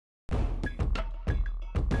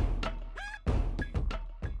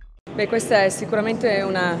Questo è sicuramente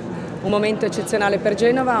un momento eccezionale per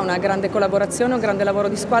Genova, una grande collaborazione, un grande lavoro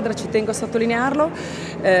di squadra, ci tengo a sottolinearlo.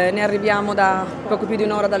 Ne arriviamo da poco più di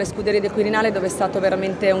un'ora dalle scuderie del Quirinale, dove è stato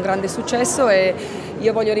veramente un grande successo, e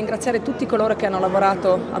io voglio ringraziare tutti coloro che hanno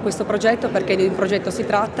lavorato a questo progetto, perché di un progetto si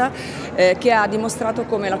tratta, che ha dimostrato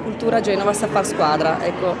come la cultura a Genova sa far squadra.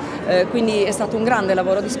 Quindi è stato un grande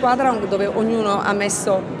lavoro di squadra dove ognuno ha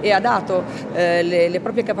messo e ha dato le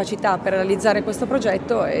proprie capacità per realizzare questo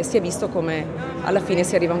progetto, e si è visto come alla fine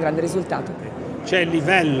si arriva a un grande risultato. C'è il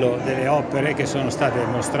livello delle opere che sono state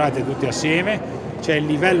mostrate tutte assieme, c'è il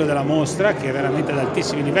livello della mostra che è veramente ad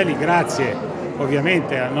altissimi livelli, grazie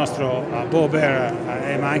ovviamente al nostro Bober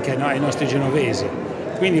ma anche ai nostri genovesi.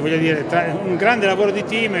 Quindi voglio dire, un grande lavoro di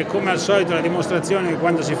team, e come al solito la dimostrazione che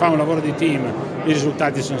quando si fa un lavoro di team i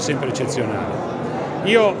risultati sono sempre eccezionali.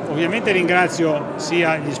 Io ovviamente ringrazio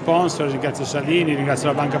sia gli sponsor, ringrazio Salini, ringrazio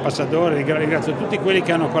la Banca Passadore, ringrazio tutti quelli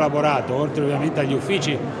che hanno collaborato, oltre ovviamente agli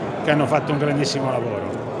uffici che hanno fatto un grandissimo lavoro.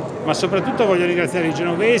 Ma soprattutto voglio ringraziare i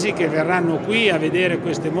genovesi che verranno qui a vedere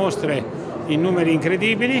queste mostre in numeri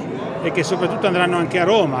incredibili, e che soprattutto andranno anche a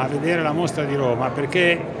Roma a vedere la mostra di Roma,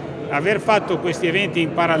 perché aver fatto questi eventi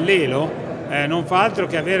in parallelo non fa altro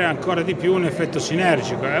che avere ancora di più un effetto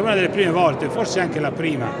sinergico. È una delle prime volte, forse anche la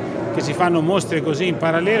prima, che si fanno mostre così in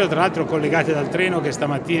parallelo, tra l'altro collegate dal treno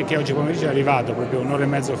che oggi pomeriggio è arrivato, proprio un'ora e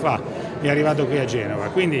mezzo fa, è arrivato qui a Genova.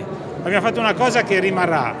 Quindi abbiamo fatto una cosa che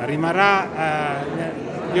rimarrà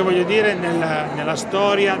io voglio dire, nella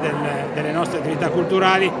storia delle nostre attività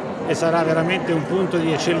culturali, e sarà veramente un punto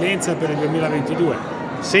di eccellenza per il 2022.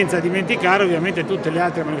 Senza dimenticare ovviamente tutte le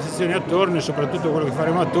altre manifestazioni attorno, e soprattutto quello che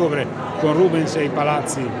faremo a ottobre con Rubens e i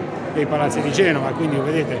palazzi di Genova. Quindi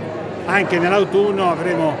vedete, anche nell'autunno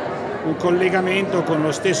avremo un collegamento con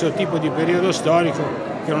lo stesso tipo di periodo storico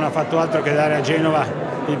che non ha fatto altro che dare a Genova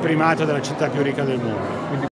il primato della città più ricca del mondo.